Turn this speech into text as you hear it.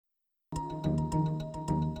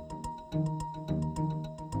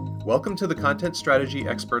Welcome to the Content Strategy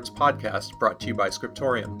Experts podcast brought to you by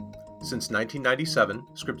Scriptorium. Since 1997,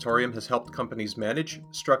 Scriptorium has helped companies manage,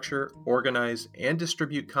 structure, organize, and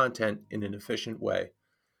distribute content in an efficient way.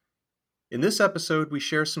 In this episode, we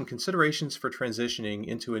share some considerations for transitioning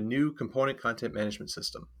into a new component content management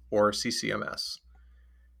system, or CCMS.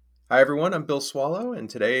 Hi, everyone. I'm Bill Swallow, and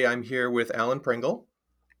today I'm here with Alan Pringle.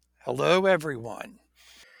 Hello, everyone.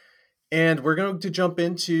 And we're going to jump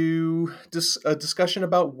into a discussion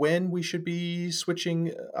about when we should be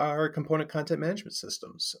switching our component content management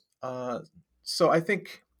systems. So I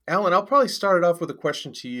think, Alan, I'll probably start it off with a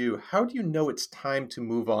question to you. How do you know it's time to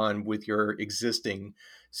move on with your existing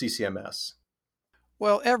CCMS?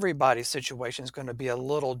 Well, everybody's situation is going to be a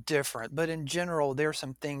little different, but in general, there are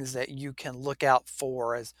some things that you can look out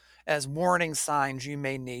for as warning signs you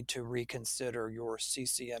may need to reconsider your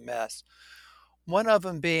CCMS. One of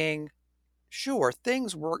them being, sure,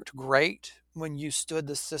 things worked great when you stood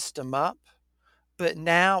the system up, but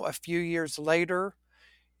now, a few years later,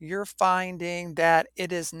 you're finding that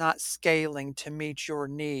it is not scaling to meet your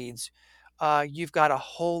needs. You've got a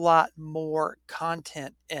whole lot more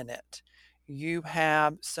content in it. You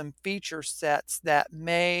have some feature sets that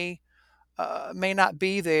may not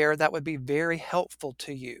be there that would be very helpful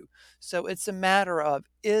to you. So it's a matter of,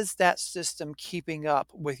 is that system keeping up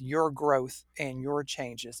with your growth and your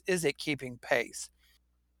changes? Is it keeping pace?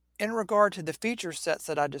 In regard to the feature sets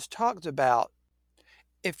that I just talked about,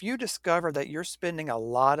 if you discover that you're spending a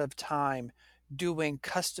lot of time doing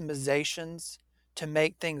customizations to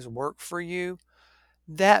make things work for you,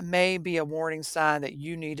 that may be a warning sign that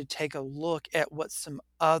you need to take a look at what some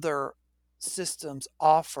other systems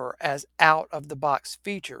offer as out of the box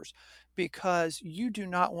features, because you do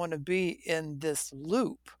not want to be in this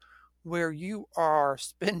loop where you are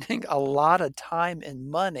spending a lot of time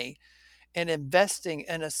and money and investing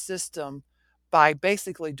in a system by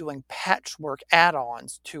basically doing patchwork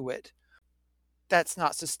add-ons to it. That's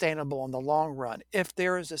not sustainable in the long run. If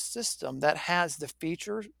there is a system that has the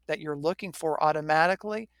features that you're looking for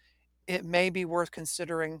automatically, it may be worth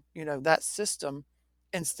considering, that system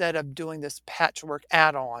instead of doing this patchwork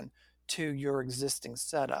add-on to your existing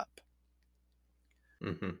setup.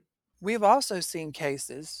 Mm-hmm. We've also seen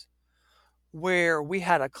cases where we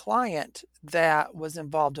had a client that was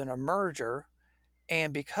involved in a merger.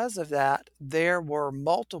 And because of that, there were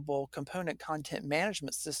multiple component content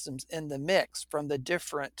management systems in the mix from the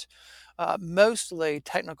different, mostly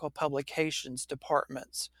technical publications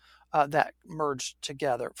departments that merged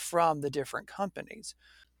together from the different companies.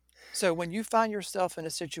 So when you find yourself in a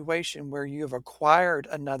situation where you have acquired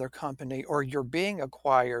another company or you're being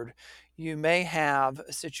acquired, you may have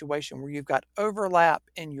a situation where you've got overlap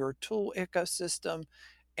in your tool ecosystem,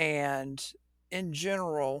 and in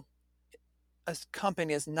general, a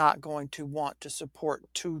company is not going to want to support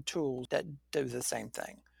two tools that do the same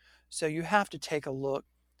thing. So you have to take a look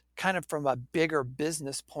kind of from a bigger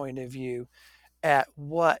business point of view at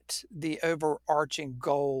what the overarching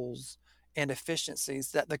goals and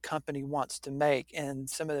efficiencies that the company wants to make. And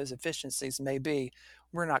some of those efficiencies may be,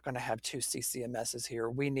 we're not going to have two CCMSs here.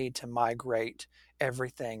 We need to migrate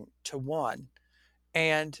everything to one.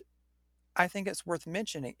 And I think it's worth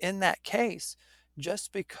mentioning in that case,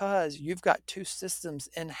 just because you've got two systems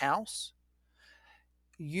in house,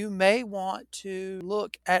 you may want to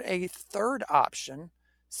look at a third option.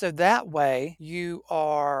 So that way you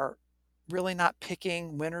are really not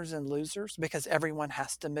picking winners and losers because everyone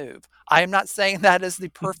has to move. I am not saying that is the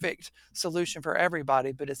perfect solution for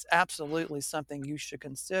everybody, but it's absolutely something you should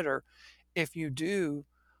consider if you do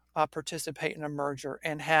participate in a merger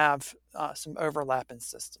and have some overlap in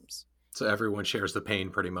systems. So everyone shares the pain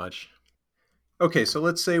pretty much. Okay, so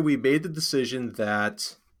let's say we made the decision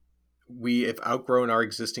that we have outgrown our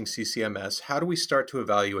existing CCMS. How do we start to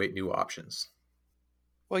evaluate new options?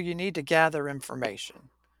 Well, you need to gather information,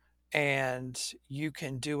 and you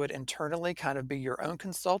can do it internally, kind of be your own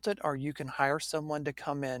consultant, or you can hire someone to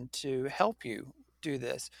come in to help you do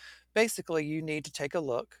this. Basically, you need to take a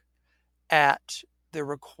look at the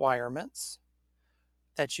requirements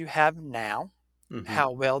that you have now, Mm-hmm.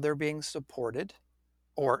 how well they're being supported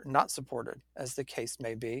or not supported, as the case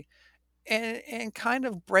may be, and kind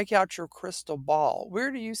of break out your crystal ball.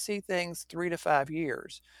 Where do you see things 3 to 5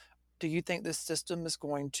 years? Do you think this system is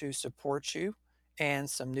going to support you and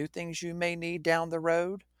some new things you may need down the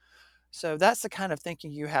road? So that's the kind of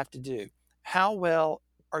thinking you have to do. How well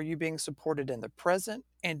are you being supported in the present?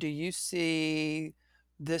 And do you see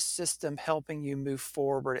this system helping you move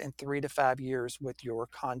forward in 3 to 5 years with your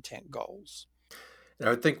content goals? And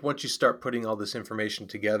I would think once you start putting all this information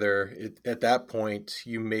together, at that point,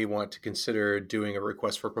 you may want to consider doing a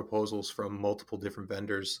request for proposals from multiple different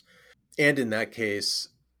vendors. And in that case,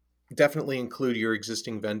 definitely include your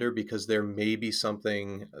existing vendor because there may be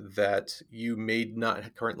something that you may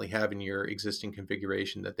not currently have in your existing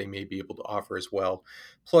configuration that they may be able to offer as well.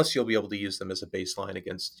 Plus, you'll be able to use them as a baseline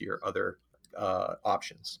against your other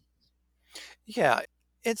options. Yeah,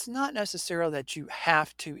 it's not necessarily that you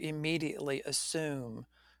have to immediately assume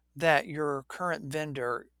that your current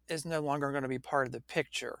vendor is no longer going to be part of the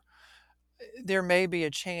picture. There may be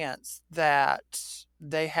a chance that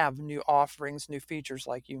they have new offerings, new features,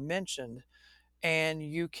 like you mentioned, and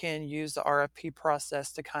you can use the RFP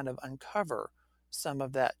process to kind of uncover some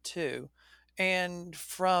of that too. And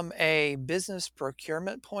from a business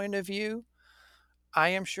procurement point of view, I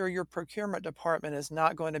am sure your procurement department is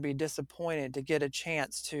not going to be disappointed to get a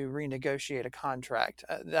chance to renegotiate a contract.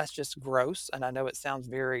 That's just gross, and I know it sounds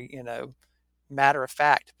very, matter of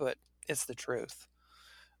fact, but it's the truth.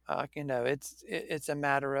 It's a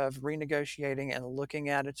matter of renegotiating and looking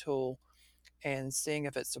at a tool and seeing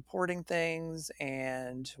if it's supporting things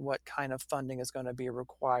and what kind of funding is going to be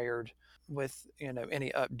required with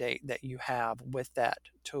any update that you have with that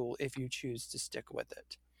tool if you choose to stick with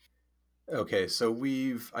it. Okay, so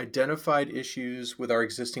we've identified issues with our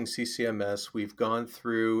existing CCMS. We've gone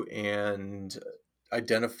through and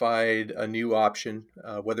identified a new option,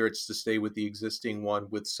 whether it's to stay with the existing one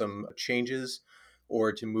with some changes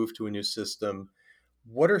or to move to a new system.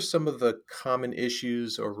 What are some of the common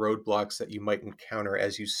issues or roadblocks that you might encounter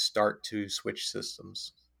as you start to switch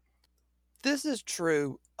systems? This is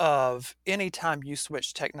true of any time you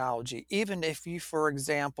switch technology, even if you, for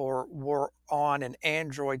example, were on an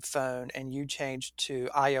Android phone and you changed to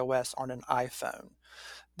iOS on an iPhone.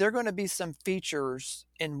 There are going to be some features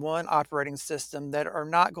in one operating system that are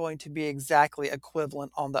not going to be exactly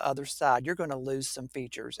equivalent on the other side. You're going to lose some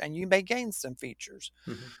features and you may gain some features.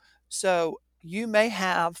 Mhm. So you may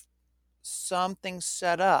have something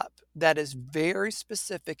set up that is very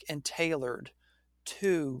specific and tailored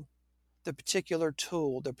to the particular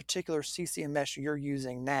tool, the particular CCMS you're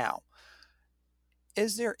using now.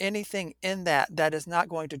 Is there anything in that that is not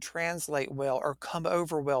going to translate well or come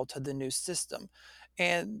over well to the new system?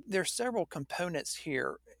 And there's several components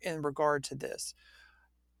here in regard to this.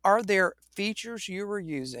 Are there features you were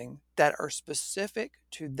using that are specific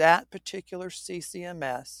to that particular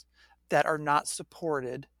CCMS that are not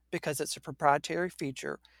supported because it's a proprietary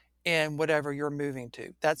feature in whatever you're moving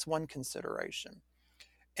to? That's one consideration.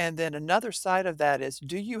 And then another side of that is,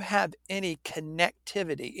 do you have any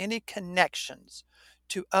connectivity, any connections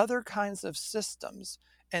to other kinds of systems?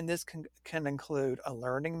 And this can include a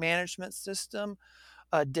learning management system,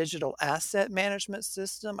 a digital asset management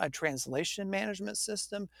system, a translation management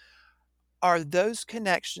system. Are those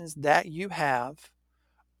connections that you have,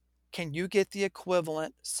 can you get the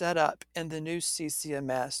equivalent set up in the new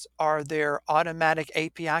CCMS? Are there automatic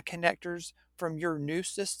API connectors from your new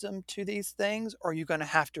system to these things? Or are you going to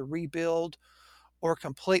have to rebuild or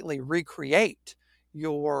completely recreate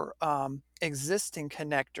your existing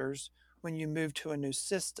connectors when you move to a new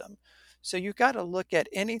system? So you've got to look at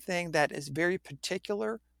anything that is very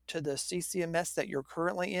particular to the CCMS that you're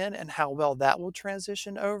currently in and how well that will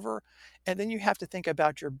transition over. And then you have to think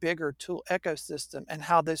about your bigger tool ecosystem and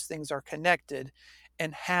how those things are connected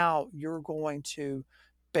and how you're going to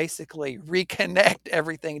basically reconnect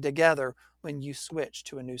everything together when you switch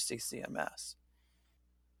to a new CCMS.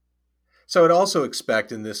 So I'd also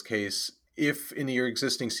expect in this case, if in your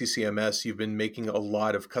existing CCMS you've been making a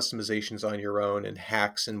lot of customizations on your own and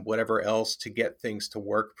hacks and whatever else to get things to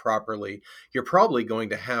work properly, you're probably going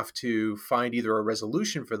to have to find either a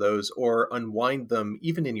resolution for those or unwind them,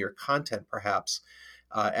 even in your content, perhaps,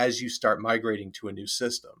 as you start migrating to a new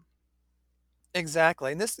system.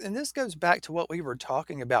 Exactly. And this goes back to what we were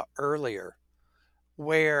talking about earlier,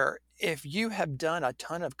 where if you have done a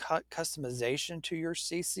ton of customization to your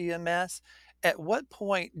CCMS, at what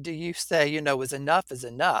point do you say, is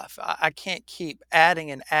enough? I can't keep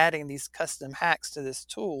adding and adding these custom hacks to this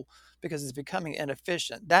tool because it's becoming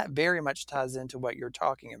inefficient. That very much ties into what you're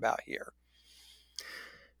talking about here.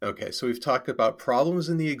 Okay, so we've talked about problems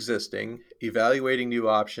in the existing, evaluating new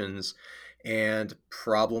options, and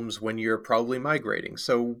problems when you're probably migrating.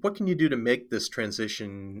 So, what can you do to make this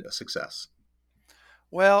transition a success?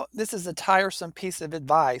 Well, this is a tiresome piece of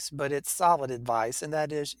advice, but it's solid advice, and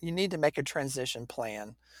that is you need to make a transition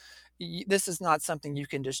plan. This is not something you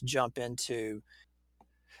can just jump into.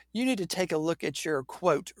 You need to take a look at your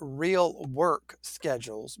quote real work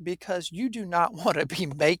schedules because you do not want to be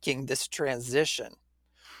making this transition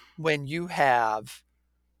when you have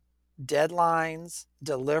deadlines,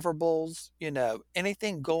 deliverables,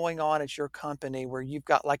 anything going on at your company where you've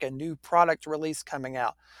got like a new product release coming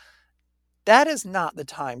out. That is not the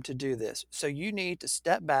time to do this. So you need to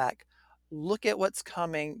step back, look at what's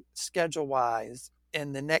coming schedule wise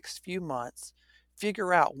in the next few months,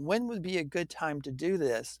 figure out when would be a good time to do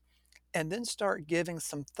this, and then start giving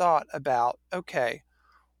some thought about, okay,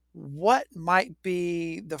 what might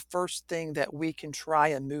be the first thing that we can try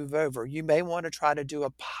and move over? You may want to try to do a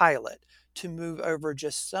pilot to move over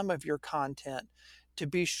just some of your content to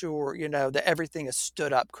be sure, that everything is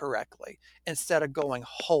stood up correctly instead of going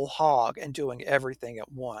whole hog and doing everything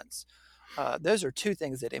at once. Those are two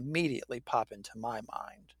things that immediately pop into my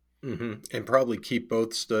mind. And probably keep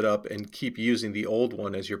both stood up and keep using the old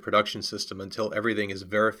one as your production system until everything is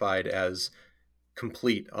verified as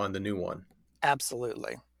complete on the new one.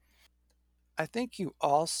 Absolutely. I think you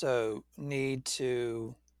also need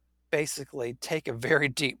to basically take a very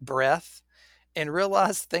deep breath and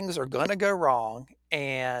realize things are going to go wrong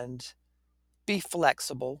and be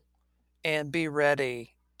flexible and be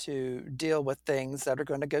ready to deal with things that are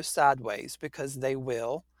going to go sideways because they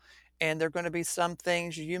will. And there are going to be some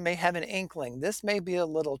things you may have an inkling. This may be a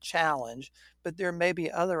little challenge, but there may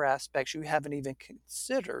be other aspects you haven't even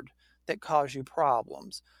considered that cause you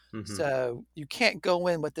problems. Hmm. So you can't go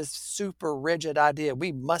in with this super rigid idea.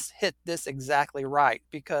 We must hit this exactly right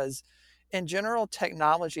because, in general,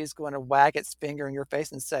 technology is going to wag its finger in your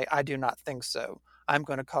face and say, I do not think so. I'm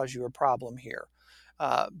going to cause you a problem here.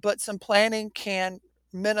 But some planning can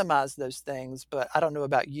minimize those things, but I don't know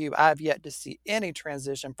about you. I've yet to see any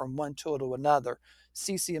transition from one tool to another,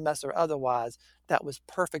 CCMS or otherwise, that was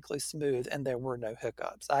perfectly smooth and there were no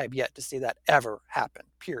hiccups. I have yet to see that ever happen,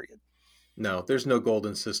 period. No, there's no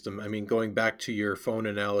golden system. I mean, going back to your phone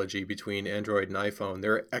analogy between Android and iPhone,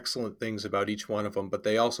 there are excellent things about each one of them, but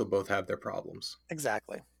they also both have their problems.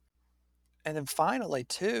 Exactly. And then finally,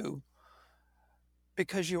 too,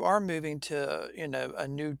 because you are moving to, a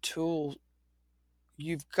new tool,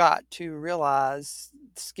 you've got to realize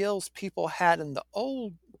skills people had in the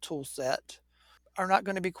old tool set are not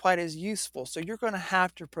going to be quite as useful. So you're going to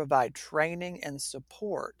have to provide training and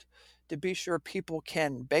support to be sure people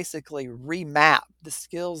can basically remap the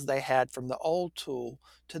skills they had from the old tool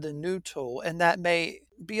to the new tool. And that may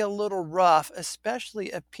be a little rough,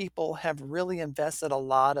 especially if people have really invested a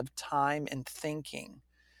lot of time and thinking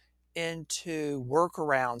into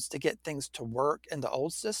workarounds to get things to work in the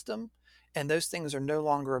old system, and those things are no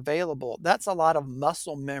longer available. That's a lot of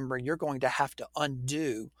muscle memory you're going to have to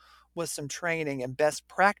undo with some training and best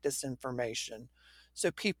practice information so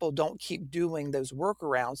people don't keep doing those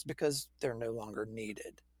workarounds because they're no longer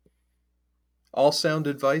needed. All sound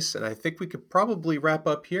advice, and I think we could probably wrap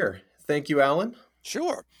up here. Thank you, Alan.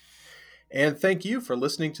 Sure. And thank you for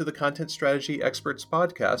listening to the Content Strategy Experts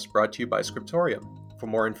podcast brought to you by Scriptorium. For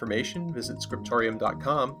more information, visit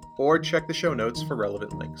scriptorium.com or check the show notes for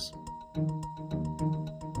relevant links.